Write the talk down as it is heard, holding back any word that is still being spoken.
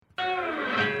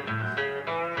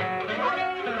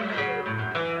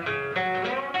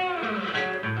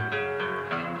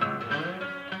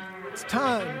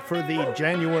for the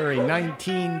January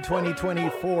 19,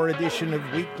 2024 edition of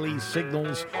Weekly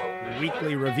Signals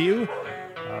Weekly Review.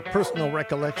 A personal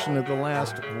recollection of the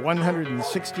last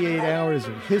 168 hours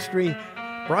of history,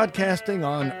 broadcasting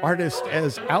on Artist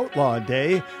as Outlaw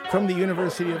Day from the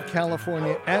University of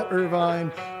California at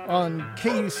Irvine on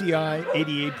KUCI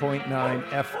 88.9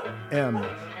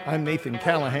 FM. I'm Nathan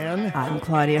Callahan. I'm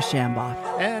Claudia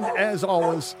Shambaugh. And as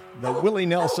always, the Willie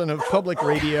Nelson of public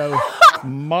radio,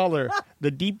 Mahler,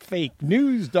 the deepfake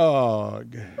news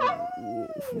dog.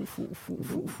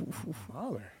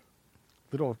 Mahler.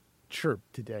 Little chirp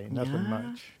today, nothing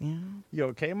much. Yeah. You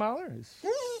okay, Mahler?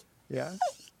 Yeah?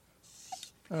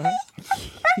 Yeah,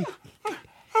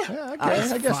 okay,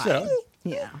 I guess so.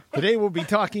 Yeah. Today we'll be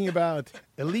talking about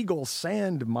illegal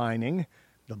sand mining,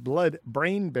 the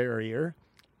blood-brain barrier,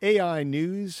 AI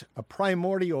news, a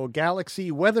primordial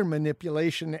galaxy, weather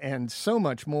manipulation, and so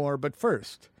much more. But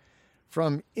first,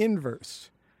 from Inverse,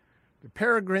 the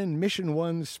Peregrine Mission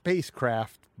 1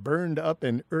 spacecraft burned up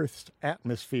in Earth's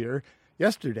atmosphere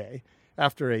yesterday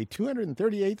after a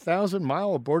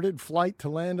 238,000-mile aborted flight to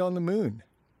land on the moon.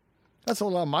 That's a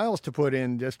lot of miles to put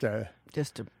in just to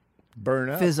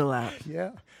burn up. Fizzle out.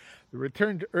 Yeah. The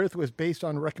return to Earth was based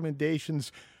on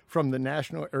recommendations from the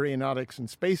National Aeronautics and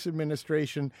Space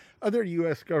Administration, other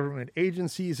U.S. government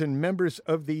agencies, and members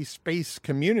of the space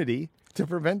community to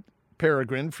prevent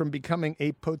Peregrine from becoming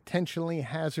a potentially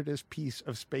hazardous piece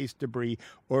of space debris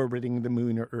orbiting the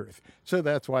moon or Earth. So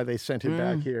that's why they sent it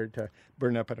back here to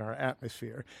burn up in our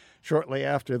atmosphere. Shortly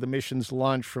after the mission's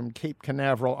launch from Cape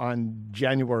Canaveral on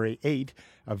January 8,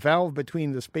 a valve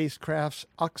between the spacecraft's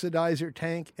oxidizer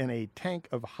tank and a tank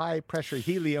of high-pressure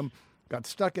helium got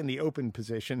stuck in the open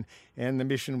position, and the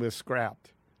mission was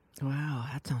scrapped. Wow,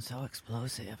 that sounds so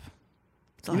explosive.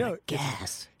 It's a lot of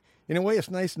gas. In a way, it's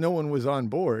nice no one was on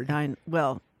board.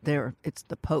 It's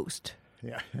the post.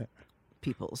 Yeah.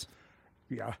 Peoples.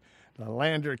 Yeah. The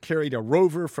lander carried a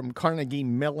rover from Carnegie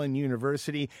Mellon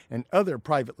University and other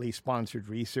privately sponsored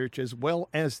research, as well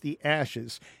as the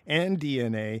ashes and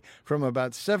DNA from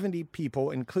about 70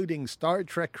 people, including Star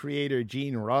Trek creator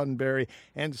Gene Roddenberry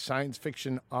and science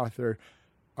fiction author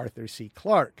Arthur C.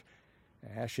 Clarke.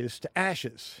 Ashes to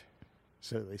ashes,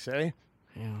 so they say.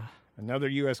 Yeah. Another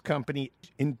U.S. company,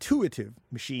 Intuitive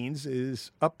Machines,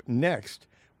 is up next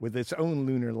with its own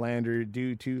lunar lander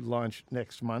due to launch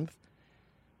next month.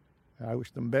 I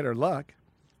wish them better luck.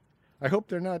 I hope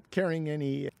they're not carrying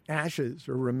any ashes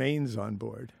or remains on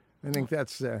board. I think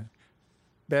that's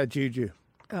bad juju.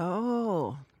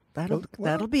 Oh,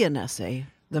 that'll be an essay.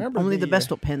 Only the best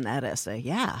will pen that essay.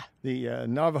 Yeah. The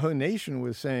Navajo Nation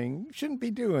was saying, you shouldn't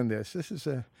be doing this. This is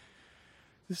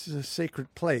a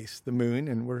sacred place, the moon,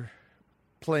 and we're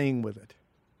playing with it.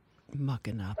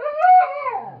 Mucking up.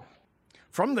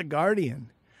 From The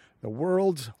Guardian, the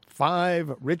world's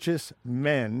 5 richest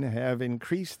men have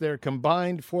increased their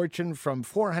combined fortune from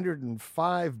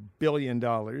 $405 billion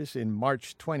in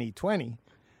March 2020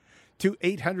 to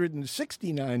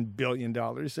 $869 billion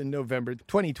in November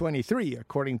 2023,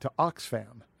 according to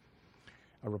Oxfam.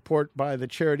 A report by the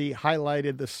charity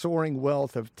highlighted the soaring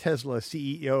wealth of Tesla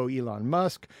CEO Elon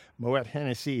Musk, Moet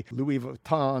Hennessy, Louis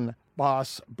Vuitton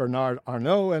boss Bernard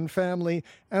Arnault and family,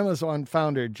 Amazon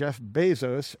founder Jeff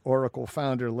Bezos, Oracle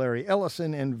founder Larry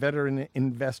Ellison, and veteran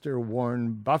investor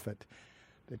Warren Buffett.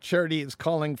 The charity is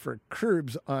calling for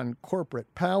curbs on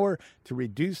corporate power to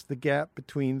reduce the gap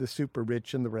between the super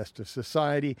rich and the rest of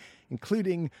society,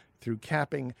 including through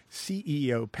capping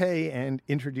CEO pay and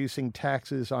introducing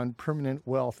taxes on permanent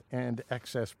wealth and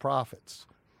excess profits.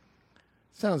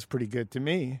 Sounds pretty good to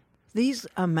me. These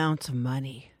amounts of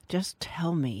money just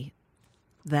tell me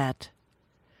that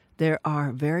there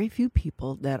are very few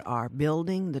people that are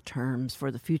building the terms for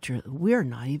the future that we're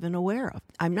not even aware of.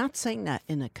 I'm not saying that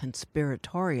in a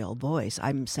conspiratorial voice.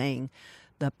 I'm saying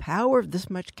the power of this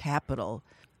much capital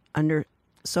under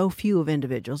so few of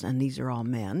individuals, and these are all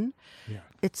men. Yeah.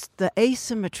 It's the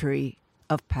asymmetry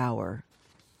of power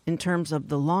in terms of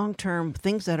the long-term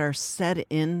things that are set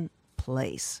in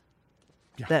place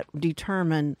that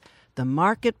determine the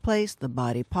marketplace, the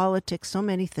body politic, so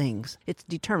many things. It's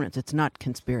determinants. It's not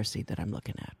conspiracy that I'm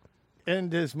looking at.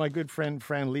 And as my good friend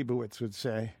Fran Lebowitz would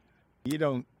say, you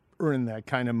don't earn that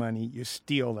kind of money, you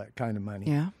steal that kind of money.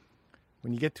 Yeah.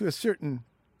 When you get to a certain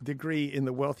degree in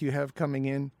the wealth you have coming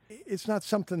in, it's not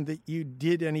something that you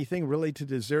did anything really to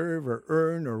deserve or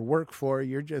earn or work for.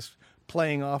 You're just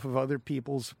playing off of other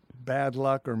people's bad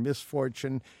luck or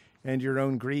misfortune and your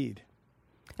own greed.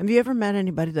 Have you ever met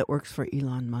anybody that works for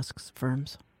Elon Musk's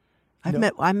firms? I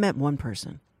met one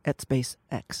person at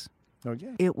SpaceX. Oh,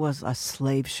 yeah. It was a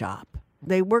slave shop.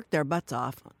 They worked their butts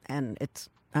off, and it's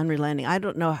unrelenting. I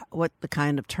don't know what the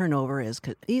kind of turnover is,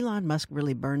 because Elon Musk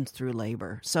really burns through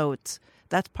labor. So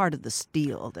that's part of the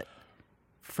steal that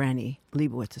Franny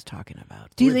Leibowitz is talking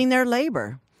about. Stealing their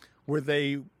labor. Were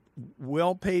they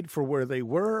well paid for where they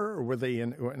were, or were they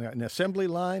in an assembly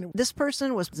line? This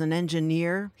person was an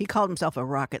engineer. He called himself a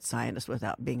rocket scientist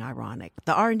without being ironic.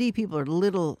 The R&D people are a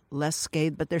little less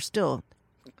scathed, but they're still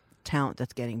talent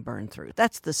that's getting burned through.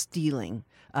 That's the stealing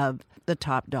of the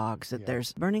top dogs, that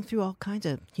there's burning through all kinds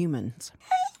of humans.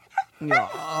 If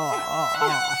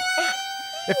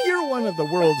you're one of the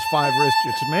world's 5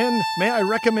 richest men, may I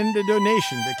recommend a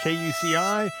donation to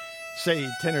KUCI, say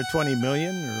 10 or 20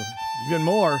 million or even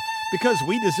more, because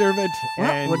we deserve it.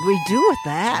 What would we do with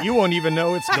that? You won't even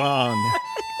know it's gone.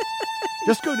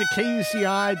 Just go to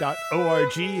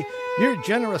kuci.org. Your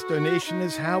generous donation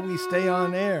is how we stay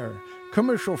on air.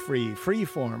 Commercial-free,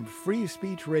 free-form, free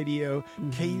speech radio,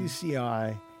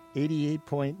 KUCI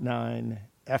 88.9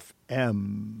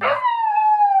 FM.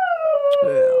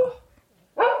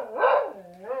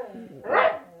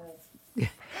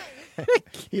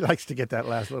 He likes to get that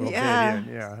last little bit in.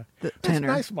 Yeah, that's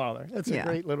nice, Mahler. That's a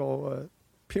great little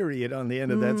period on the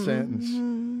end of that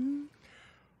sentence.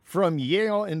 From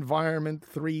Yale Environment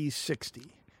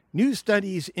 360. New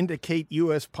studies indicate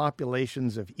U.S.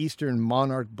 populations of eastern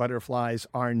monarch butterflies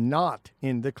are not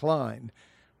in decline.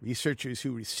 Researchers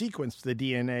who sequenced the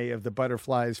DNA of the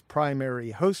butterfly's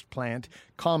primary host plant,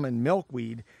 common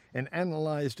milkweed, and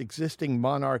analyzed existing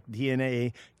monarch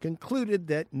DNA concluded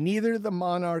that neither the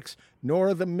monarchs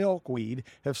nor the milkweed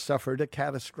have suffered a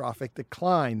catastrophic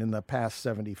decline in the past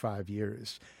 75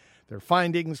 years. Their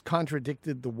findings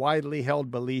contradicted the widely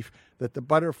held belief that the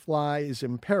butterfly is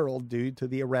imperiled due to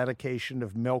the eradication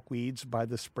of milkweeds by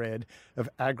the spread of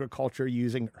agriculture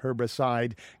using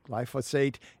herbicide,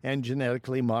 glyphosate, and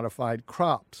genetically modified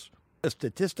crops. A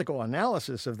statistical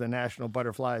analysis of the National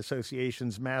Butterfly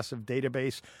Association's massive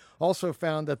database also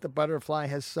found that the butterfly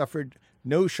has suffered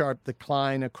no sharp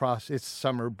decline across its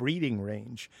summer breeding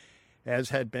range,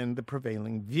 as had been the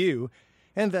prevailing view,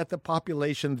 and that the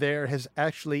population there has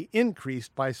actually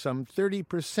increased by some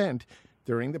 30%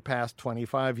 during the past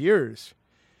 25 years.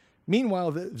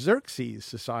 Meanwhile, the Xerxes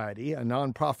Society, a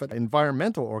nonprofit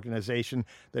environmental organization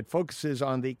that focuses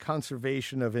on the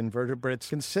conservation of invertebrates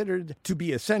considered to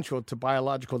be essential to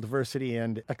biological diversity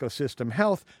and ecosystem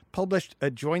health, published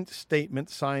a joint statement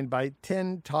signed by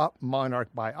 10 top monarch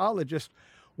biologists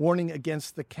warning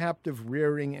against the captive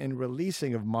rearing and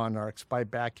releasing of monarchs by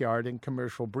backyard and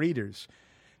commercial breeders.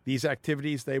 These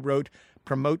activities, they wrote,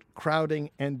 promote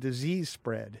crowding and disease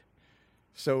spread.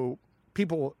 So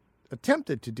people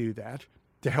attempted to do that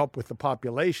to help with the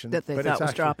population. That they thought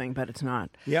was dropping, but it's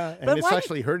not. Yeah, and it's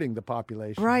actually hurting the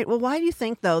population. Right. Well, why do you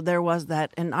think, though, there was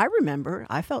that? And I remember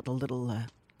I felt a little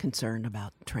concerned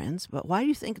about trends, but why do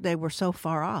you think they were so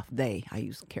far off? I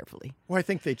use carefully. Well, I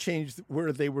think they changed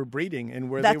where they were breeding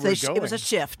and where they were going. It was a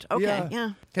shift. Okay,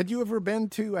 yeah. Had you ever been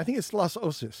to, I think it's Los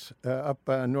Osos, up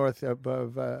north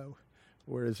above,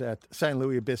 where is that? San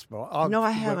Luis Obispo. No, I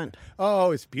haven't.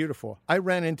 Oh, it's beautiful. I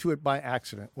ran into it by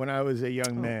accident when I was a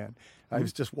young man. I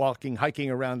was just hiking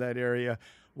around that area,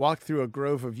 walked through a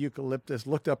grove of eucalyptus,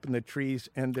 looked up in the trees,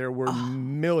 and there were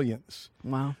millions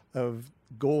of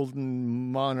golden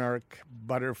monarch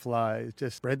butterflies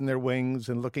just spreading their wings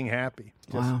and looking happy.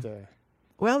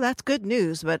 Well, that's good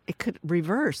news, but it could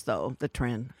reverse, though, the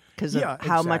trend because of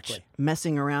how much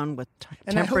messing around with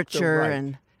temperature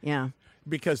and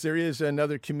because there is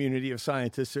another community of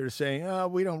scientists that are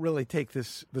saying, we don't really take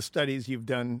the studies you've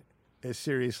done as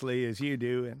seriously as you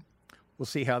do, and we'll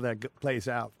see how that plays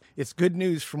out. It's good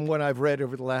news from what I've read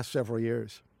over the last several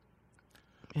years.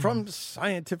 From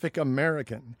Scientific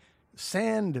American,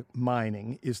 sand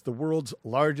mining is the world's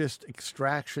largest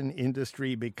extraction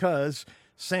industry because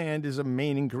sand is a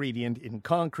main ingredient in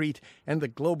concrete, and the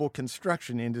global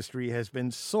construction industry has been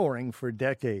soaring for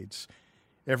decades.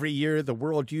 Every year, the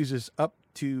world uses up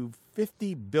to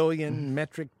 50 billion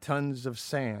metric tons of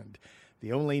sand.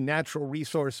 The only natural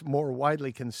resource more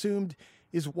widely consumed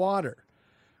is water.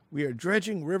 We are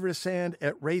dredging river sand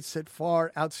at rates that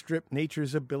far outstrip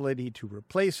nature's ability to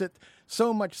replace it,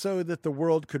 so much so that the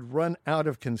world could run out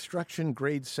of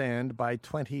construction-grade sand by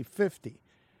 2050.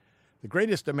 The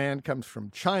greatest demand comes from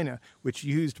China, which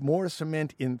used more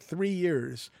cement in 3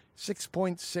 years,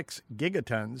 6.6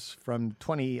 gigatons from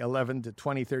 2011 to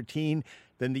 2013,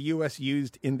 than the U.S.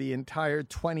 used in the entire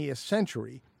 20th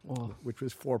century, which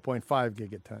was 4.5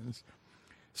 gigatons.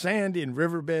 Sand in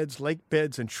riverbeds, lake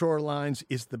beds, and shorelines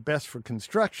is the best for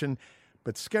construction,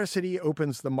 but scarcity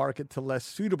opens the market to less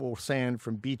suitable sand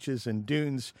from beaches and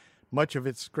dunes, much of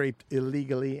it scraped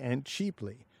illegally and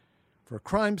cheaply. For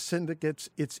crime syndicates,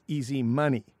 it's easy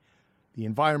money. The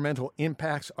environmental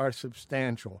impacts are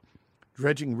substantial.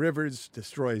 Dredging rivers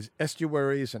destroys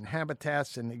estuaries and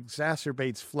habitats and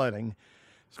exacerbates flooding.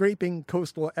 Scraping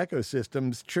coastal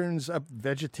ecosystems churns up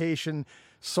vegetation,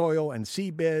 soil, and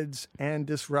seabeds and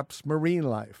disrupts marine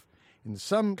life. In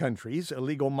some countries,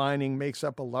 illegal mining makes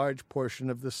up a large portion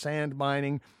of the sand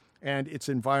mining, and its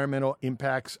environmental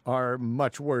impacts are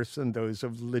much worse than those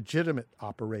of legitimate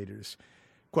operators.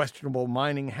 Questionable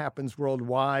mining happens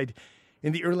worldwide.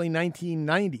 In the early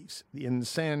 1990s, in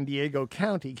San Diego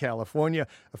County, California,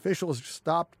 officials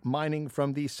stopped mining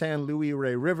from the San Luis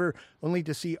River, only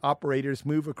to see operators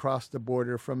move across the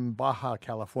border from Baja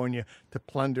California to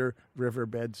plunder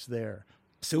riverbeds there.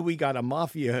 So we got a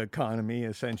mafia economy,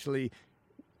 essentially,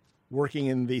 working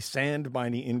in the sand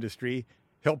mining industry,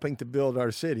 helping to build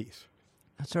our cities.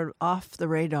 Sort of off the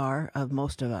radar of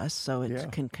most of us, so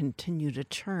it can continue to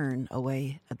churn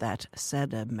away at that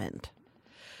sediment.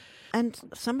 And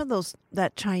some of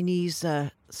that Chinese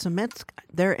cements,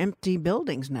 they're empty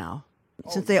buildings now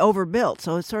since they overbuilt.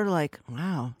 So it's sort of like,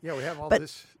 wow. Yeah, we have all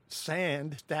this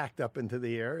sand stacked up into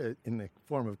the air in the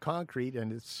form of concrete,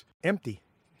 and it's empty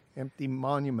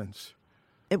monuments.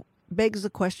 It begs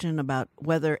the question about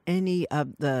whether any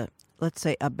of the, let's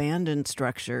say, abandoned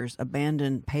structures,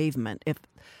 abandoned pavement, if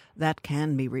that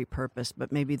can be repurposed,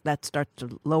 but maybe that starts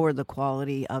to lower the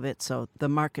quality of it so the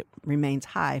market remains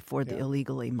high for the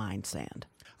illegally mined sand.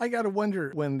 I got to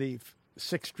wonder, when the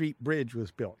 6th Street Bridge was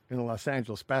built in Los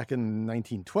Angeles back in the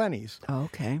 1920s,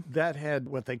 that had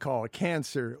what they call a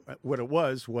cancer. What it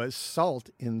was salt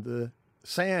in the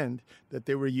sand that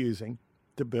they were using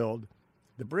to build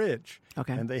the bridge.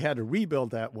 And they had to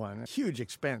rebuild that one. Huge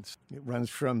expense. It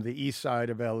runs from the east side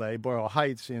of L.A., Boyle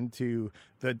Heights, into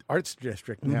the Arts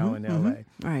District now in L.A.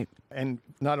 Right. And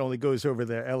not only goes over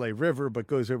the L.A. River, but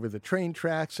goes over the train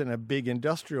tracks and a big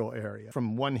industrial area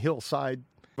from one hillside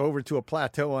over to a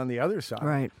plateau on the other side.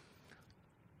 Right.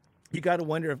 You got to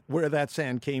wonder where that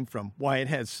sand came from, why it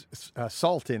has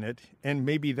salt in it, and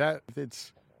maybe that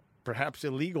it's perhaps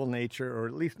illegal nature, or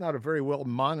at least not a very well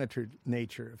monitored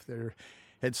nature if there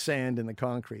had sand in the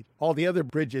concrete. All the other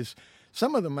bridges,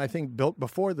 some of them I think built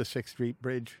before the 6th Street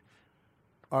Bridge,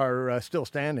 are still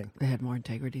standing. They had more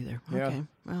integrity there. Yeah. Okay,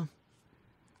 well,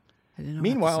 I didn't know.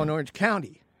 Meanwhile, in Orange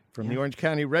County, from the Orange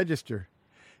County Register,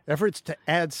 efforts to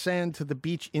add sand to the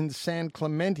beach in San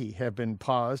Clemente have been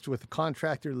paused, with the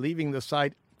contractor leaving the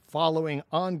site following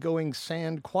ongoing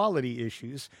sand quality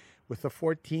issues with the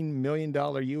 $14 million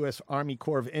U.S. Army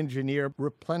Corps of Engineers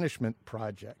replenishment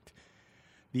project.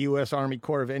 The U.S. Army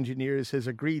Corps of Engineers has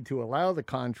agreed to allow the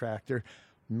contractor,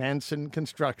 Manson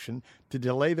Construction, to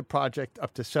delay the project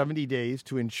up to 70 days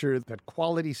to ensure that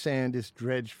quality sand is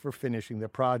dredged for finishing the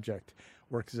project.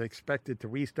 Work is expected to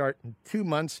restart in 2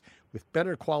 months with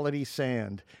better quality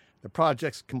sand. The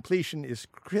project's completion is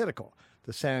critical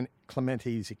to San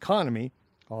Clemente's economy,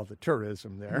 all the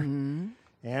tourism there,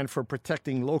 and for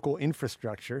protecting local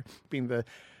infrastructure, being the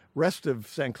rest of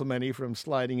San Clemente from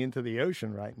sliding into the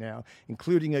ocean right now,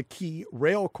 including a key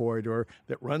rail corridor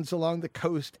that runs along the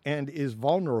coast and is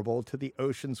vulnerable to the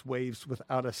ocean's waves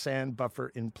without a sand buffer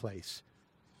in place.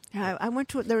 I went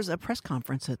to there was a press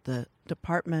conference at the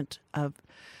Department of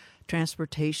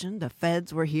Transportation. The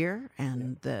feds were here,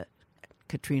 and the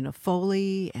Katrina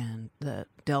Foley and the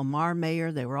Del Mar mayor,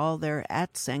 they were all there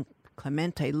at San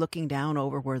Clemente looking down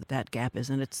over where that gap is,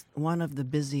 and it's one of the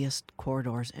busiest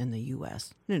corridors in the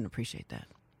U.S. I didn't appreciate that.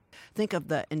 Think of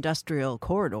the industrial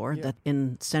corridor that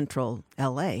in central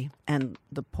L.A. and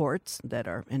the ports that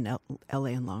are in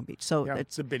L.A. and Long Beach. So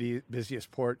it's the busiest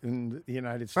port in the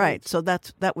United States. Right, so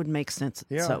that would make sense.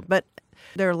 Yeah. So, but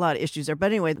there are a lot of issues there.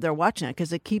 But anyway, they're watching it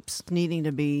because it keeps needing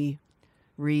to be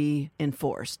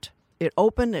reinforced. It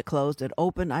opened, it closed, it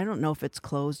opened. I don't know if it's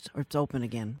closed or it's open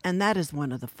again. And that is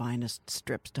one of the finest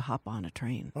strips to hop on a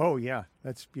train. Oh, yeah.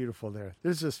 That's beautiful there.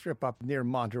 There's a strip up near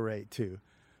Monterey, too,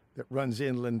 that runs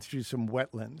inland through some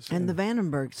wetlands. And the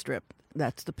Vandenberg Strip,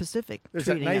 that's the Pacific. There's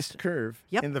a nice curve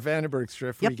in the Vandenberg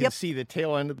Strip where you can see the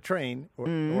tail end of the train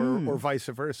or vice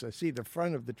versa. See the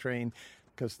front of the train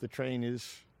because the train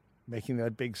is making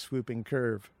that big swooping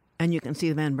curve. And you can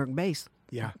see the Vandenberg base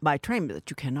by train, but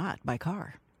you cannot by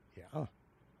car. Yeah.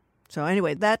 So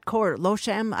anyway, that corridor,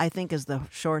 LOSHAM, I think is the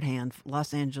shorthand,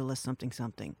 Los Angeles something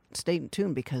something. Stay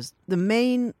tuned because the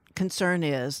main concern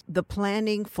is the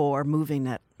planning for moving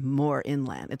that more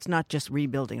inland. It's not just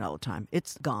rebuilding all the time.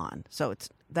 It's gone. So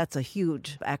that's a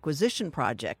huge acquisition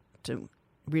project to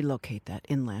relocate that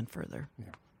inland further.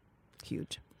 Yeah.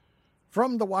 Huge.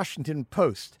 From the Washington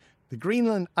Post, The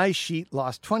Greenland ice sheet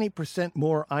lost 20%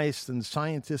 more ice than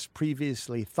scientists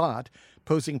previously thought,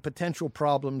 posing potential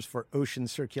problems for ocean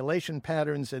circulation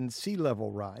patterns and sea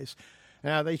level rise.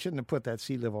 Now, they shouldn't have put that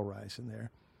sea level rise in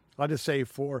there. I'll just say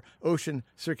for ocean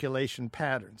circulation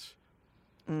patterns.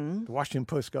 The Washington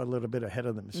Post got a little bit ahead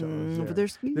of themselves over their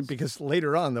skis. because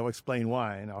later on they'll explain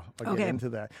why, and I'll Okay. get into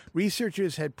that.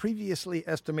 Researchers had previously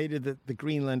estimated that the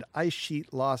Greenland ice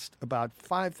sheet lost about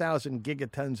 5,000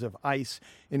 gigatons of ice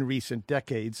in recent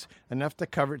decades, enough to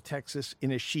cover Texas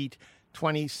in a sheet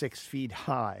 26 feet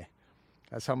high.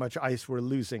 That's how much ice we're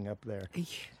losing up there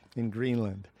in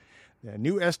Greenland. The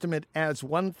new estimate adds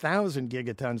 1,000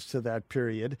 gigatons to that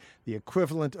period, the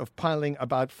equivalent of piling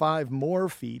about 5 more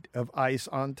feet of ice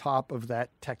on top of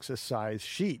that Texas-sized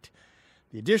sheet.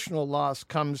 The additional loss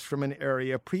comes from an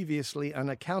area previously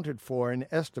unaccounted for in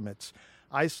estimates,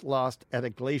 ice lost at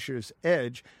a glacier's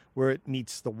edge where it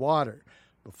meets the water.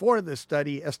 Before the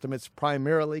study, estimates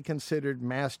primarily considered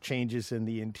mass changes in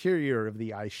the interior of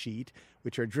the ice sheet,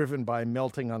 which are driven by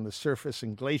melting on the surface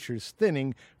and glaciers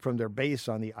thinning from their base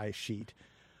on the ice sheet.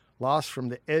 Loss from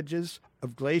the edges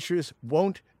of glaciers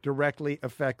won't directly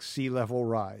affect sea level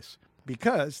rise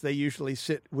because they usually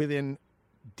sit within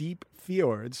deep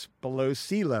fjords below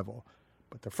sea level.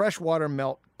 But the freshwater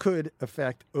melt could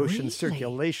affect ocean Really?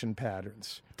 circulation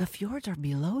patterns. The fjords are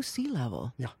below sea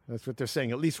level. Yeah, that's what they're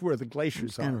saying, at least where the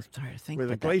glaciers I'm are. trying to think Where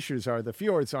the about that. glaciers are, the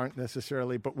fjords aren't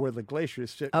necessarily, but where the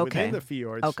glaciers sit within the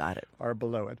fjords got it. are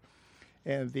below it.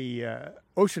 And the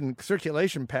ocean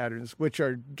circulation patterns, which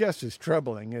are just as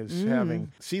troubling as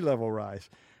having sea level rise,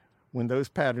 when those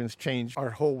patterns change,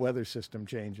 our whole weather system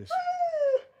changes.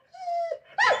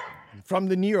 From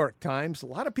the New York Times, a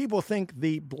lot of people think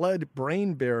the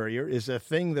blood-brain barrier is a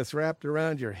thing that's wrapped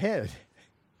around your head,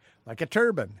 like a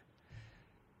turban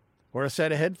or a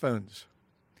set of headphones.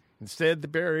 Instead, the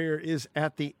barrier is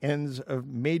at the ends of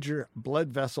major blood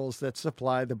vessels that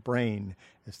supply the brain.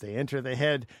 As they enter the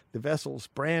head, the vessels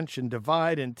branch and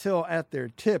divide until at their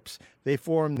tips they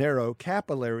form narrow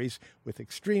capillaries with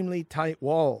extremely tight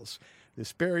walls.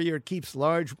 This barrier keeps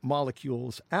large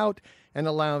molecules out and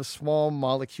allows small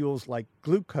molecules like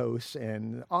glucose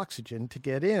and oxygen to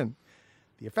get in.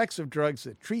 The effects of drugs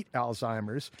that treat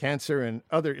Alzheimer's, cancer, and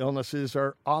other illnesses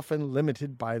are often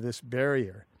limited by this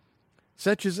barrier.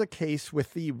 Such is the case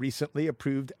with the recently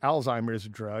approved Alzheimer's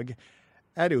drug,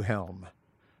 Aduhelm.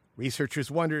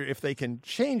 Researchers wonder if they can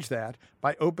change that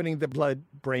by opening the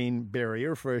blood-brain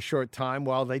barrier for a short time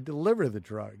while they deliver the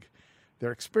drug.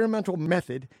 Their experimental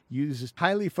method uses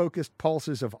highly focused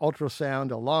pulses of ultrasound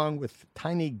along with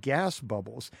tiny gas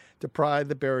bubbles to pry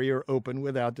the barrier open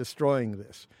without destroying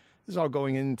this. This is all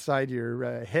going inside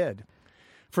your head.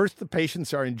 First, the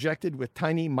patients are injected with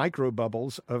tiny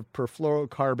microbubbles of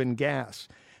perfluorocarbon gas.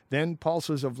 Then,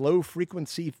 pulses of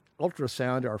low-frequency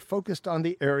ultrasound are focused on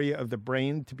the area of the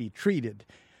brain to be treated.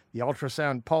 The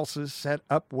ultrasound pulses set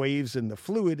up waves in the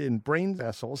fluid in brain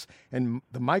vessels, and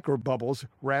the microbubbles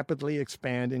rapidly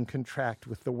expand and contract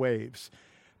with the waves.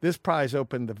 This pries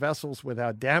open the vessels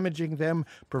without damaging them,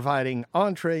 providing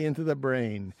entree into the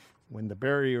brain. When the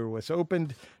barrier was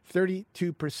opened,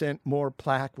 32% more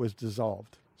plaque was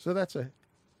dissolved. So that's a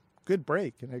good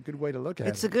break and a good way to look at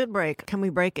it. It's a good break. Can we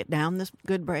break it down, this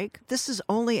good break? This is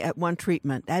only at one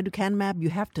treatment. Aducanumab, you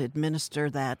have to administer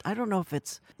that. I don't know if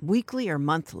it's weekly or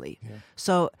monthly. Yeah.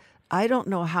 So I don't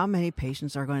know how many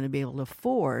patients are going to be able to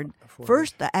afford.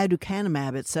 First, the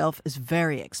aducanumab itself is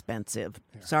very expensive.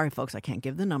 Yeah. Sorry, folks, I can't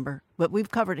give the number, but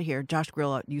we've covered it here. Josh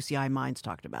Grill at UCI Minds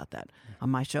talked about that on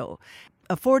my show.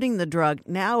 Affording the drug,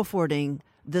 now affording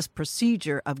this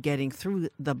procedure of getting through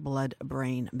the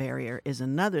blood-brain barrier is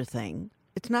another thing.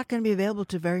 It's not going to be available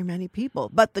to very many people.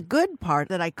 But the good part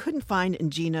that I couldn't find in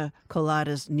Gina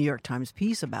Kolata's New York Times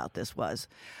piece about this was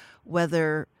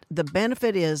whether the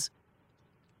benefit is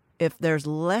if there's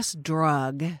less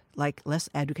drug, like less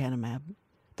aducanumab,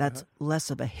 that's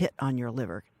less of a hit on your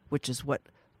liver, which is what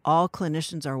all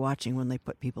clinicians are watching when they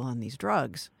put people on these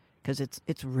drugs, because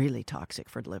it's really toxic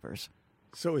for livers.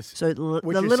 So the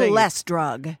little less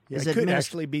drug is it could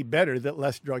actually be better that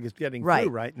less drug is getting through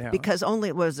right now. Because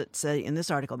only, what does it say in this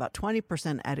article, about 20%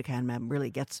 aducanumab really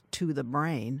gets to the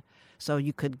brain. So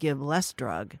you could give less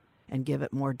drug and give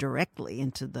it more directly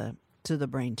into the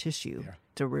brain tissue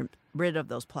to rid of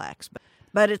those plaques.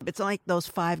 But it's like those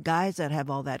 5 guys that have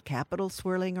all that capital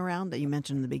swirling around that you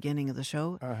mentioned in the beginning of the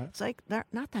show. It's like not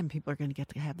that many people are going to get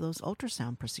to have those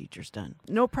ultrasound procedures done.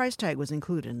 No price tag was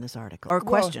included in this article or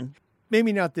question.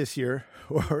 Maybe not this year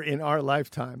or in our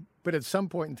lifetime, but at some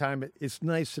point in time, it's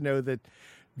nice to know that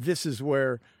this is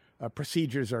where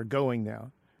procedures are going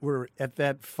now. we're at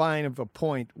that fine of a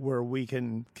point where we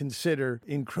can consider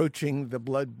encroaching the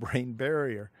blood-brain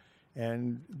barrier.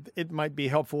 And it might be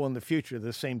helpful in the future,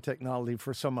 the same technology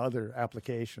for some other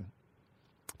application.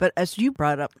 But as you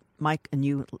brought up, Mike, and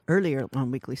you earlier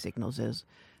on Weekly Signals, is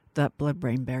the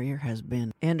blood-brain barrier has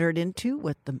been entered into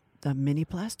with the mini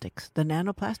plastics. The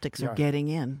nanoplastics are getting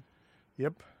in.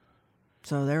 Yep.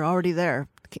 So they're already there,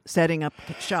 setting up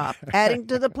shop, adding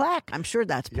to the plaque. I'm sure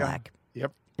that's plaque.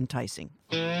 Yep. Enticing.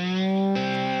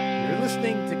 You're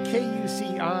listening to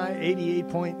KUCI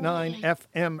 88.9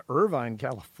 FM, Irvine,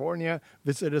 California.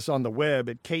 Visit us on the web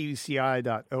at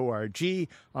kuci.org,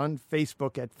 on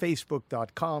Facebook at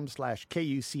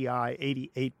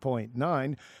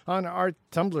facebook.com/KUCI88.9, on our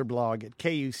Tumblr blog at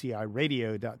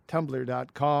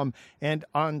kuciradio.tumblr.com, and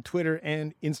on Twitter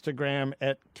and Instagram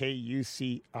at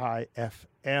KUCIFM.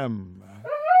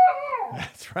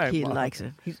 That's right. He Mom. likes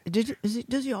it.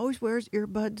 Does he always wear his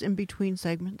earbuds in between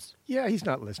segments? Yeah, he's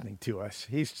not listening to us.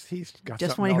 He's got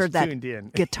just something when he else heard that tuned in.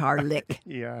 guitar lick.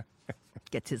 Yeah.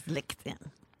 Gets his lick in.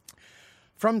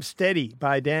 From Steady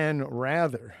by Dan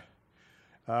Rather.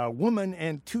 A woman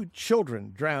and 2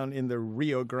 children drowned in the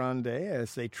Rio Grande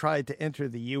as they tried to enter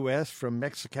the U.S. from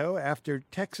Mexico after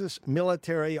Texas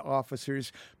military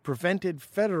officers prevented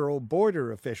federal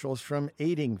border officials from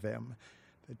aiding them.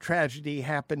 The tragedy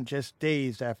happened just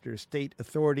days after state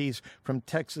authorities from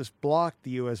Texas blocked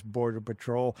the U.S. Border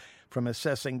Patrol from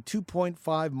assessing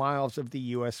 2.5 miles of the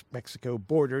U.S.-Mexico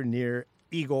border near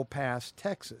Eagle Pass,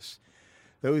 Texas.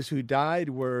 Those who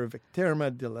died were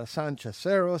Victorma de la Sancha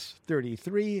Cerros,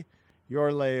 33,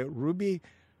 Yorle Ruby,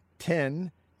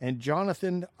 10, and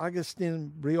Jonathan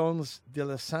Agustin Briones de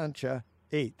la Sancha,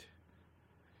 8.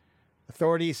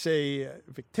 Authorities say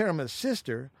Victorma's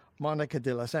sister, Monica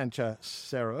de la Sancha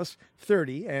Cerros,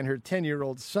 30, and her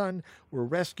 10-year-old son were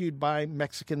rescued by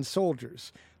Mexican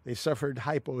soldiers. They suffered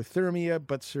hypothermia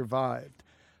but survived.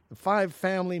 The 5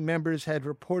 family members had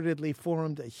reportedly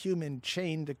formed a human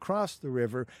chain to cross the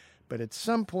river, but at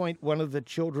some point one of the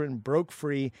children broke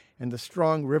free and the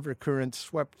strong river current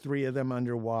swept 3 of them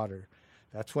underwater.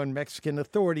 That's when Mexican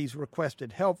authorities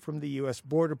requested help from the U.S.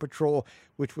 Border Patrol,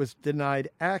 which was denied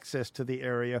access to the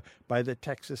area by the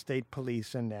Texas State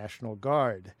Police and National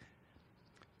Guard.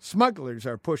 Smugglers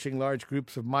are pushing large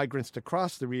groups of migrants to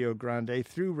cross the Rio Grande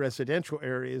through residential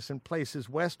areas and places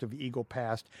west of Eagle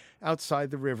Pass,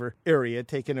 outside the river area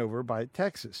taken over by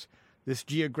Texas. This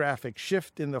geographic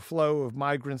shift in the flow of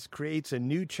migrants creates a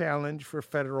new challenge for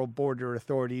federal border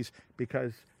authorities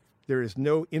because there is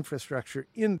no infrastructure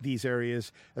in these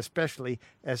areas, especially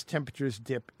as temperatures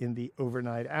dip in the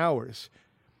overnight hours.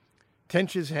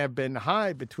 Tensions have been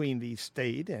high between the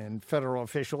state and federal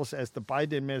officials as the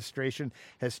Biden administration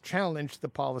has challenged the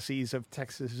policies of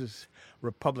Texas's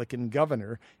Republican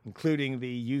governor, including the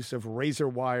use of razor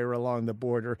wire along the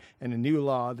border and a new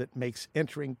law that makes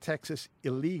entering Texas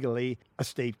illegally a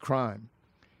state crime.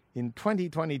 In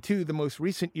 2022, the most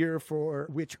recent year for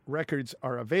which records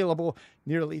are available,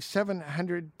 nearly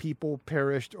 700 people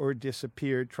perished or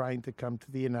disappeared trying to come to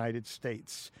the United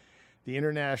States. The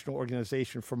International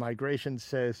Organization for Migration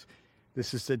says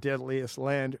this is the deadliest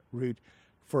land route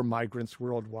for migrants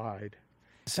worldwide.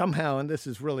 Somehow, and this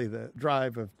is really the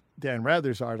drive of Dan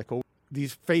Rather's article,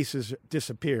 these faces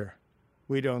disappear.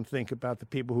 We don't think about the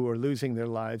people who are losing their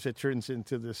lives. It turns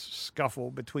into this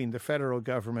scuffle between the federal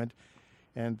government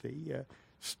and the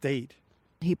state.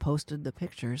 He posted the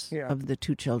pictures of the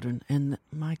 2 children, and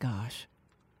my gosh,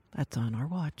 that's on our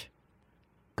watch.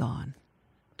 Gone.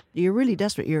 You're really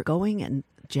desperate. You're going in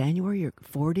January, you're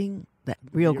fording that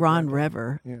Rio Grande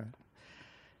River. Yeah.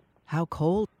 How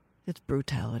cold? It's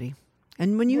brutality.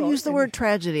 And when you use the word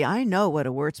tragedy, I know what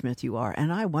a wordsmith you are,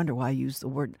 and I wonder why you use the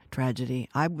word tragedy.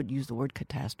 I would use the word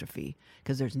catastrophe,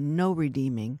 because there's no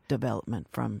redeeming development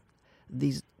from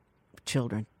these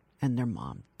children and their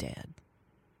mom dead.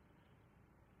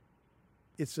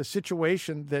 It's a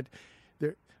situation that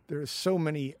there are so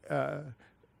many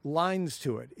lines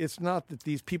to it. It's not that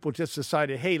these people just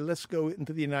decided, hey, let's go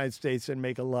into the United States and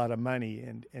make a lot of money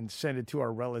and send it to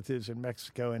our relatives in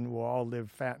Mexico and we'll all live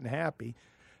fat and happy.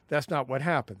 That's not what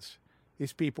happens.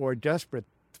 These people are desperate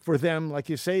for them, like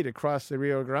you say, to cross the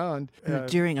Rio Grande.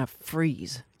 During a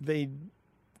freeze. They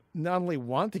not only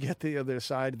want to get to the other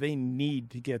side, they need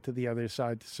to get to the other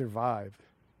side to survive.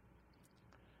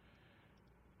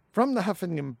 From the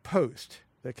Huffington Post,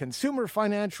 the Consumer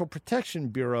Financial Protection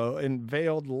Bureau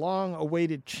unveiled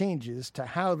long-awaited changes to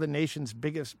how the nation's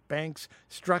biggest banks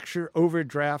structure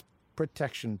overdraft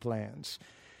protection plans.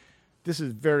 This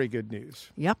is very good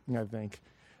news. Yep. I think.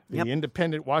 The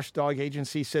independent watchdog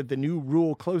agency said the new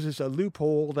rule closes a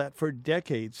loophole that for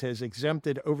decades has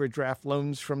exempted overdraft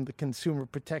loans from the consumer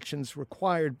protections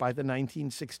required by the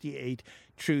 1968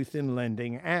 Truth in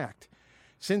Lending Act.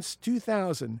 Since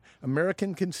 2000,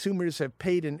 American consumers have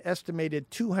paid an estimated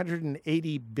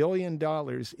 $280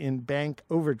 billion in bank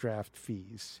overdraft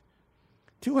fees.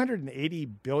 $280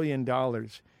 billion.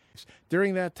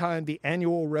 During that time, the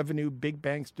annual revenue big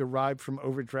banks derived from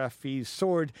overdraft fees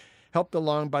soared, helped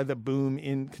along by the boom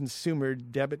in consumer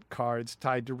debit cards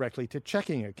tied directly to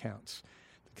checking accounts.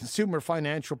 The Consumer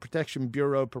Financial Protection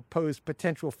Bureau proposed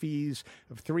potential fees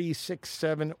of $3, $6,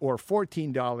 $7, or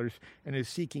 $14 and is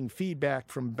seeking feedback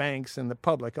from banks and the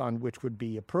public on which would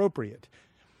be appropriate.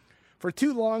 For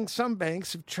too long, some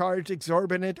banks have charged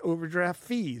exorbitant overdraft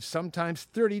fees, sometimes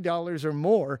 $30 or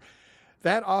more.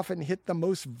 That often hit the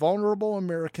most vulnerable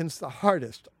Americans the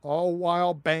hardest, all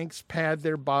while banks pad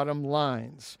their bottom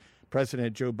lines.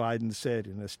 President Joe Biden said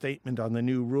in a statement on the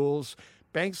new rules,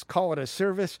 "Banks call it a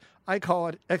service, I call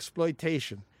it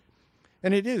exploitation."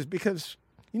 And it is because,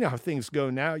 you know how things go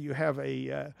now. You have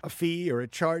a fee or a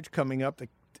charge coming up that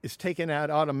is taken out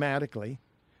automatically.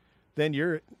 Then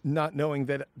you're not knowing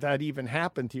that that even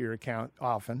happened to your account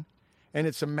often. And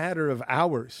it's a matter of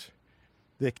hours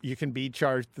that you can be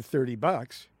charged the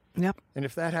 $30. Yep. And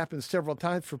if that happens several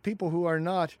times, for people who are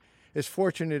not as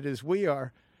fortunate as we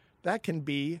are, that can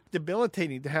be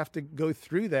debilitating to have to go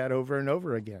through that over and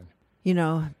over again. You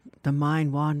know, the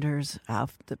mind wanders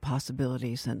out the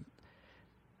possibilities and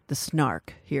the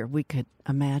snark here. We could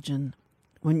imagine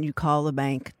when you call the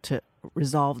bank to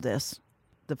resolve this,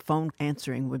 the phone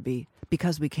answering would be,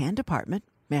 "Because we can, department.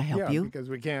 May I help you?" Because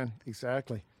we can.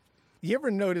 Exactly. You ever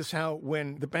notice how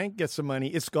when the bank gets the money,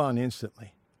 it's gone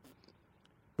instantly?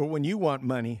 But when you want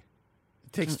money,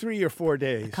 it takes 3 or 4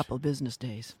 days. A couple of business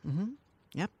days. Mm-hmm.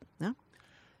 Yep. No.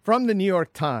 From the New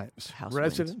York Times, House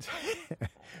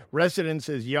residents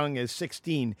as young as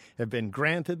 16 have been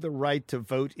granted the right to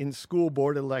vote in school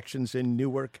board elections in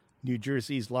Newark, New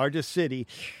Jersey's largest city,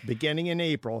 beginning in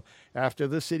April, after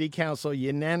the city council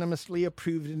unanimously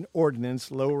approved an ordinance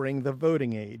lowering the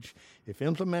voting age. If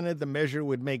implemented, the measure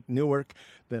would make Newark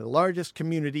the largest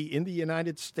community in the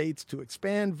United States to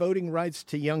expand voting rights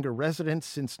to younger residents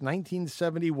since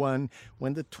 1971,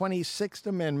 when the 26th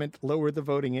Amendment lowered the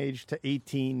voting age to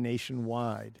 18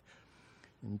 nationwide.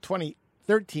 In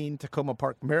 2013, Tacoma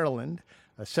Park, Maryland,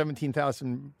 a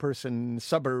 17,000-person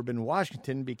suburb in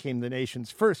Washington, became the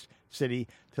nation's first city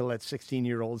to let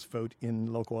 16-year-olds vote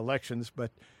in local elections.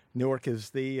 But Newark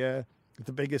is the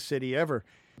biggest city ever.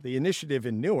 The initiative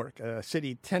in Newark, a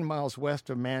city 10 miles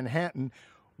west of Manhattan,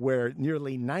 where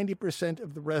nearly 90%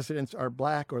 of the residents are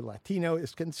Black or Latino,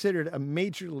 is considered a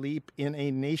major leap in a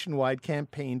nationwide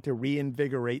campaign to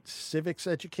reinvigorate civics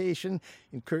education,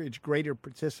 encourage greater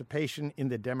participation in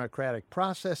the democratic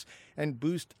process, and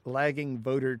boost lagging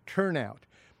voter turnout.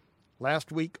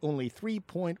 Last week, only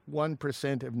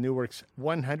 3.1% of Newark's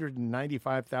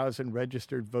 195,000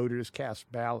 registered voters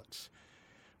cast ballots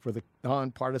for the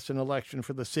nonpartisan election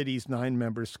for the city's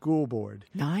 9-member school board.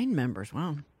 9 members,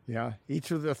 wow. Yeah,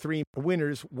 each of the 3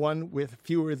 winners won with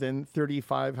fewer than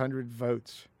 3,500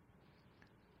 votes.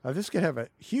 This could have a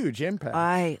huge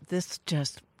impact. This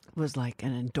just was like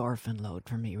an endorphin load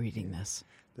for me reading this.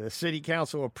 The city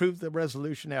council approved the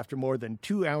resolution after more than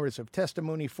 2 hours of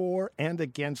testimony for and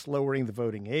against lowering the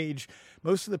voting age.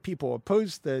 Most of the people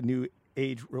opposed the new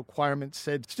age requirement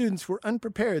said students were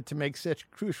unprepared to make such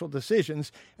crucial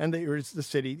decisions, and they urged the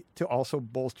city to also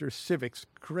bolster civics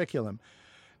curriculum.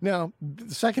 Now,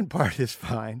 the second part is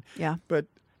fine. Yeah. But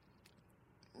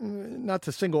not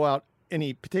to single out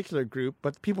any particular group,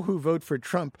 but people who vote for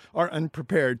Trump are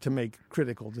unprepared to make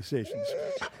critical decisions.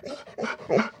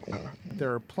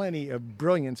 There are plenty of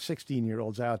brilliant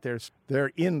 16-year-olds out there.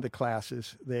 They're in the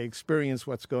classes. They experience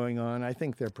what's going on. I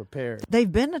think they're prepared.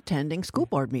 They've been attending school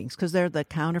board meetings because they're the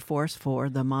counterforce for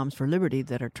the Moms for Liberty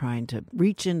that are trying to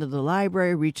reach into the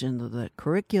library, reach into the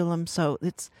curriculum. So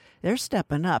they're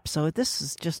stepping up. So this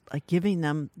is just like giving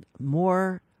them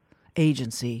more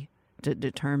agency to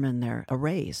determine their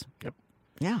arrays. Yep.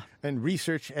 Yeah. And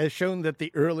research has shown that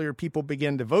the earlier people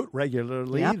begin to vote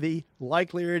regularly, the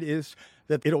likelier it is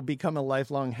that it'll become a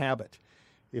lifelong habit.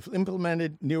 If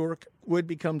implemented, Newark would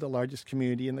become the largest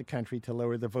community in the country to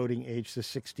lower the voting age to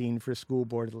 16 for school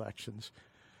board elections.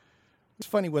 It's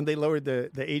funny, when they lowered the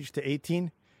age to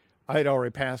 18, I had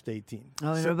already passed 18.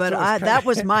 Oh, but I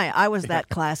was that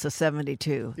class of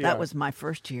 72. Yeah. That was my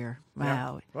first year.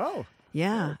 Wow. Yeah. Wow.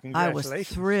 Yeah. Well, I was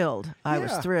congratulations. thrilled. I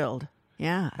was thrilled.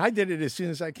 Yeah. I did it as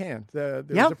soon as I can. There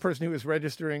was a person who was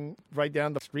registering right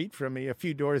down the street from me, a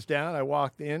few doors down. I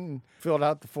walked in and filled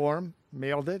out the form,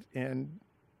 mailed it and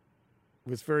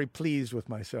was very pleased with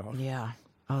myself. Yeah.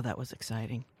 Oh, that was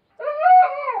exciting.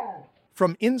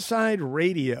 From Inside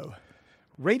Radio,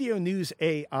 Radio News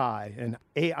AI, an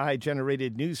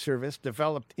AI-generated news service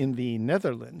developed in the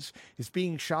Netherlands, is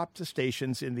being shopped to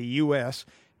stations in the U.S.,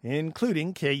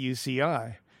 including KUCI.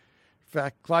 In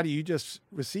fact, Claudia, you just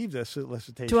received a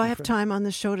solicitation. Do I have time on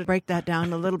this show to break that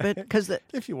down a little bit?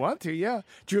 If you want to, yeah.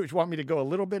 Do you want me to go a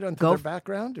little bit into their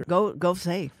background? Go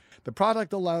say. The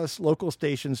product allows local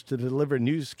stations to deliver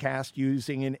newscasts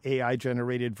using an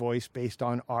AI-generated voice based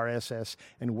on RSS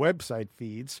and website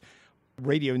feeds.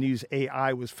 Radio News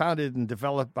AI was founded and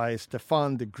developed by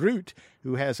Stefan de Groot,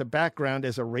 who has a background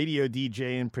as a radio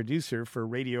DJ and producer for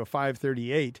Radio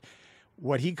 538,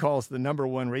 what he calls the number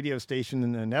one radio station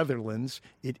in the Netherlands.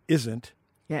 It isn't.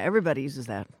 Yeah, everybody uses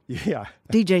that. Yeah.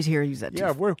 DJs here use that too.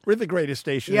 Yeah, we're the greatest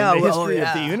station in the history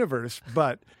of the universe,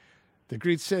 but de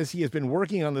Groot says he has been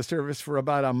working on the service for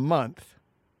about a month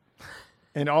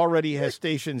and already has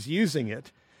stations using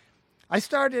it. I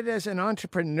started as an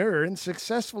entrepreneur and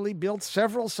successfully built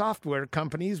several software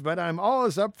companies, but I'm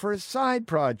always up for side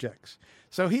projects.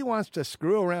 So he wants to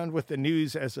screw around with the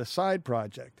news as a side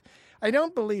project. I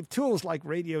don't believe tools like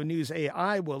Radio News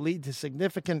AI will lead to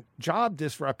significant job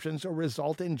disruptions or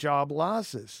result in job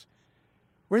losses.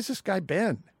 Where's this guy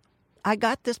been? I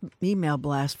got this email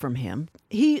blast from him.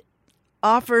 He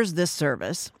offers this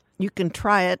service. You can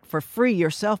try it for free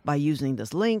yourself by using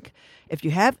this link. If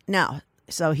you have now,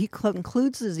 so he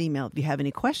concludes his email. If you have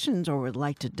any questions or would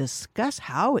like to discuss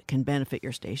how it can benefit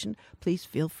your station, please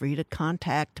feel free to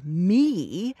contact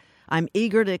me. I'm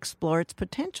eager to explore its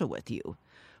potential with you.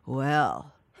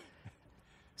 Well,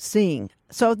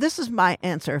 so this is my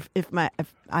answer if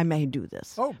I may do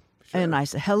this. Oh, sure. And I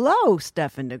said, hello,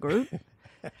 Stefan de Groot.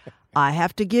 I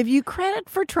have to give you credit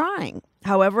for trying.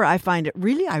 However, I find it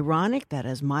really ironic that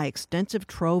as my extensive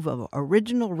trove of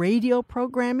original radio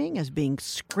programming is being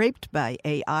scraped by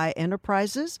AI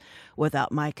enterprises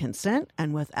without my consent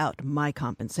and without my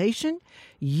compensation,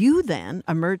 you then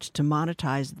emerge to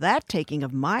monetize that taking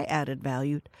of my added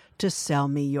value to sell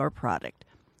me your product.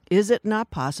 Is it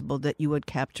not possible that you would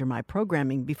capture my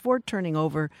programming before turning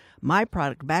over my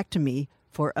product back to me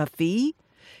for a fee?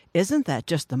 Isn't that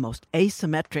just the most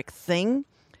asymmetric thing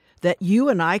that you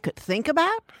and I could think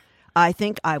about? I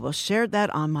think I will share that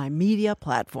on my media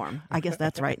platform. I guess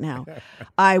that's right now.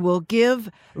 I will give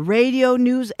Radio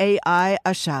News AI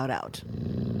a shout out.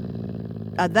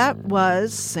 That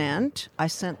was sent. I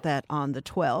sent that on the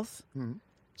 12th. Mm-hmm.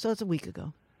 So it's a week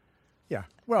ago. Yeah.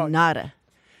 Well, nada.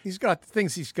 He's got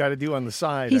things he's got to do on the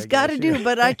side. He's got to do,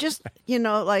 but I just,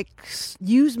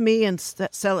 use me and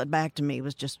sell it back to me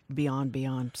was just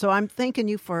beyond. So I'm thanking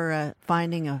you for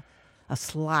finding a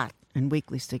slot in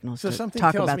Weekly Signals to talk about this. So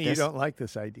something tells me you don't like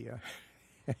this idea.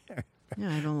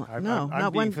 Yeah, I don't. I'm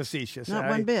not being one facetious. Not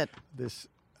one bit.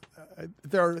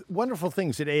 There are wonderful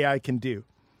things that AI can do.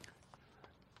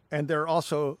 And there are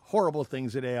also horrible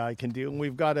things that AI can do. And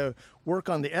we've got to work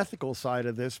on the ethical side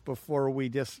of this before we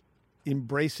just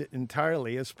embrace it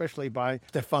entirely, especially by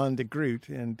Stefan de Groot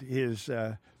and his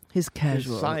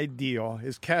side deal,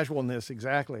 his casualness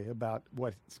exactly about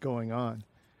what's going on.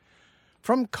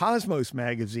 From Cosmos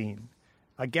magazine,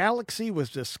 a galaxy was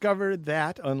discovered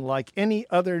that, unlike any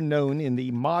other known in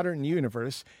the modern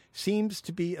universe, seems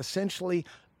to be essentially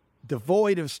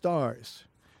devoid of stars.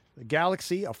 The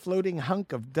galaxy, a floating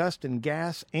hunk of dust and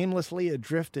gas aimlessly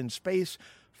adrift in space,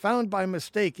 found by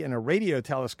mistake in a radio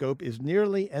telescope, is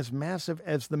nearly as massive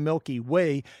as the Milky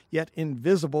Way, yet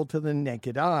invisible to the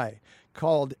naked eye.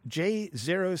 Called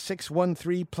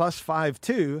J0613 plus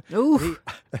 52.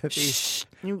 Shh.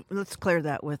 Let's clear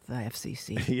that with the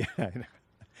FCC. Yeah, I know.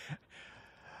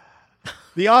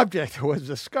 The object was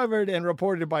discovered and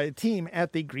reported by a team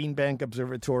at the Green Bank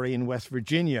Observatory in West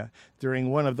Virginia.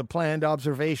 During one of the planned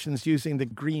observations using the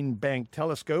Green Bank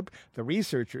telescope, the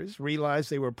researchers realized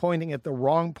they were pointing at the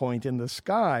wrong point in the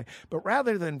sky. But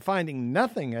rather than finding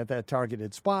nothing at that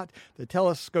targeted spot, the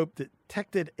telescope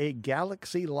detected a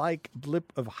galaxy-like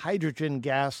blip of hydrogen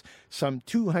gas some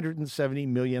 270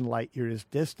 million light-years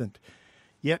distant.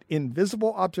 Yet in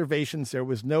visible observations, there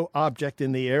was no object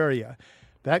in the area.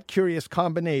 That curious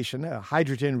combination, a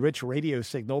hydrogen-rich radio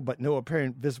signal but no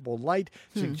apparent visible light,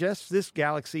 suggests this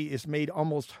galaxy is made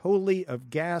almost wholly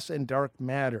of gas and dark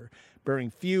matter,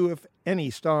 bearing few, if any,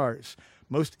 stars.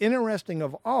 Most interesting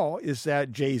of all is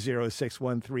that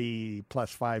J0613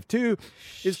 plus 52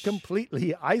 is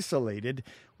completely isolated,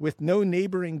 with no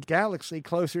neighboring galaxy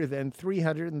closer than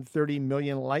 330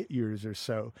 million light-years or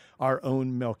so, our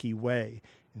own Milky Way.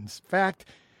 In fact,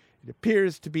 it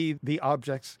appears to be the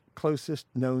object's closest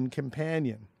known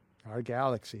companion, our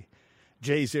galaxy.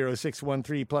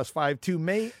 J0613 plus 52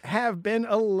 may have been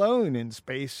alone in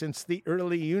space since the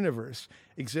early universe,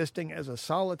 existing as a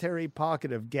solitary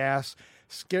pocket of gas,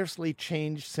 scarcely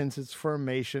changed since its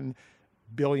formation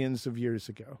billions of years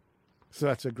ago. So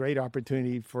that's a great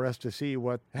opportunity for us to see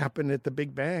what happened at the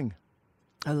Big Bang.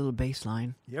 A little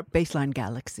baseline. Yep. Baseline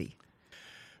galaxy.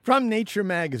 From Nature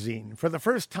magazine, for the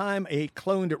first time, a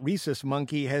cloned rhesus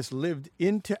monkey has lived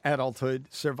into adulthood,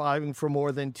 surviving for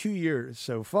more than 2 years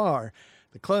so far.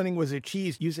 The cloning was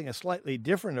achieved using a slightly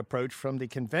different approach from the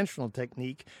conventional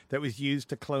technique that was used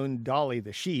to clone Dolly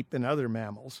the sheep and other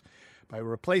mammals. By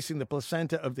replacing the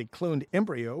placenta of the cloned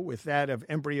embryo with that of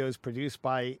embryos produced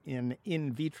by an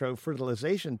in vitro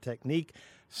fertilization technique,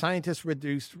 scientists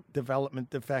reduced development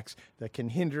defects that can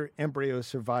hinder embryo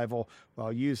survival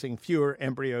while using fewer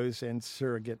embryos and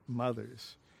surrogate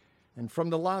mothers. And from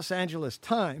the Los Angeles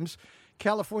Times,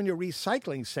 California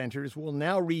recycling centers will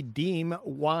now redeem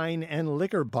wine and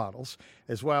liquor bottles,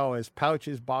 as well as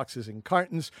pouches, boxes, and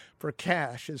cartons for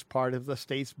cash as part of the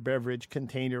state's beverage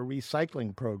container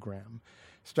recycling program.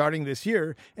 Starting this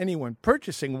year, anyone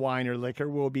purchasing wine or liquor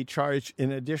will be charged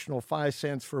an additional 5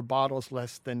 cents for bottles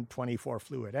less than 24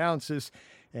 fluid ounces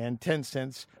and 10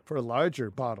 cents for larger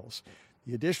bottles.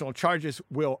 The additional charges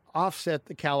will offset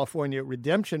the California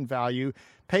redemption value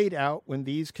paid out when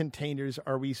these containers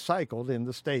are recycled in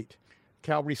the state.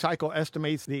 CalRecycle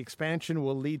estimates the expansion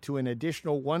will lead to an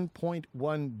additional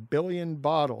 1.1 billion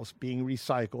bottles being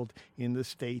recycled in the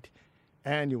state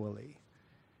annually.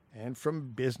 And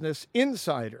from Business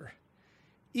Insider,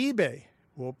 eBay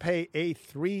will pay a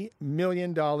 $3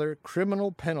 million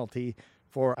criminal penalty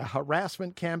for a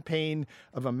harassment campaign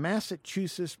of a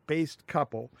Massachusetts-based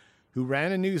couple who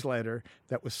ran a newsletter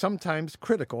that was sometimes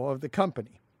critical of the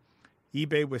company.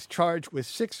 eBay was charged with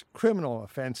 6 criminal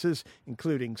offenses,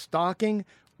 including stalking,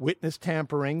 witness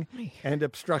tampering, and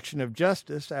obstruction of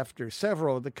justice after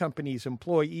several of the company's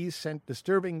employees sent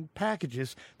disturbing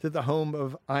packages to the home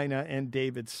of Ina and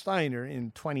David Steiner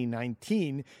in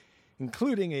 2019,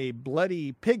 including a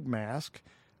bloody pig mask,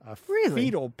 a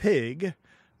fetal pig,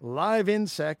 live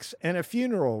insects, and a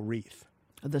funeral wreath.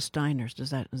 The Steiners, is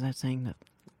that saying that?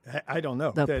 I don't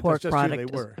know. The pork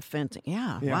product fencing.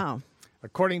 Yeah, wow.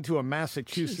 According to a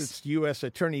Massachusetts U.S.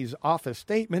 Attorney's Office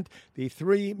statement, the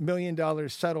 $3 million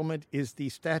settlement is the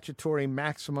statutory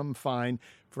maximum fine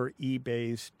for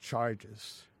eBay's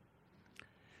charges.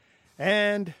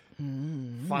 And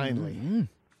finally,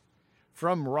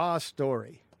 from Raw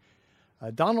Story,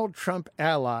 a Donald Trump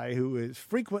ally who is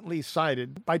frequently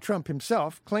cited by Trump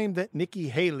himself claimed that Nikki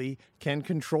Haley can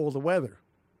control the weather.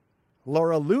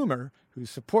 Laura Loomer, who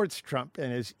supports Trump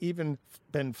and has even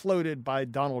been floated by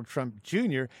Donald Trump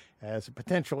Jr. as a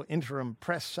potential interim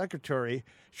press secretary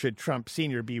should Trump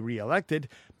Sr. be reelected,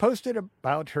 posted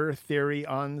about her theory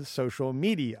on social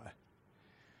media.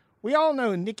 We all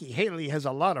know Nikki Haley has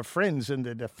a lot of friends in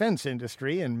the defense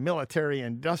industry and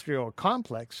military-industrial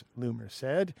complex, Loomer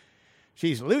said.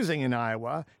 She's losing in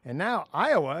Iowa, and now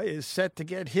Iowa is set to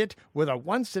get hit with a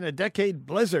once-in-a-decade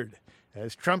blizzard,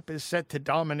 as Trump is set to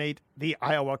dominate the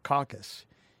Iowa caucus.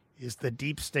 Is the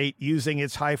deep state using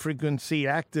its high-frequency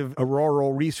active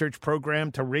auroral research program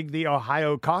to rig the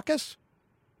Ohio caucus?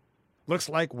 Looks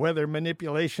like weather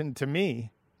manipulation to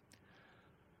me.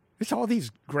 It's all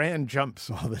these grand jumps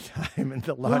all the time and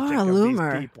the logic Laura of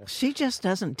Loomer, these people. She just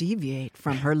doesn't deviate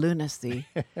from her lunacy.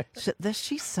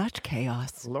 She's such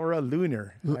chaos. Laura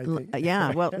Lunar, I think.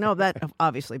 Yeah, well, no, that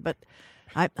obviously, but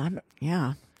I'm.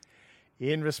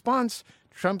 In response,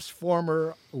 Trump's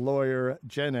former lawyer,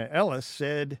 Jenna Ellis,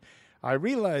 said, I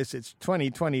realize it's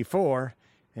 2024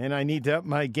 and I need to up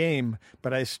my game,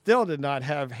 but I still did not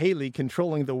have Haley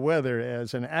controlling the weather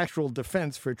as an actual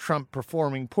defense for Trump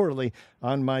performing poorly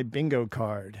on my bingo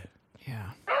card.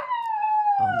 Yeah.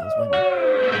 All those women.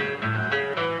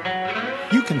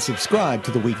 You can subscribe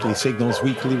to the Weekly Signals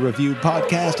Weekly Review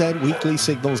podcast at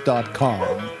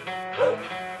weeklysignals.com.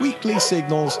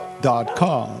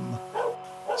 weeklysignals.com.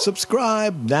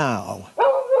 Subscribe now.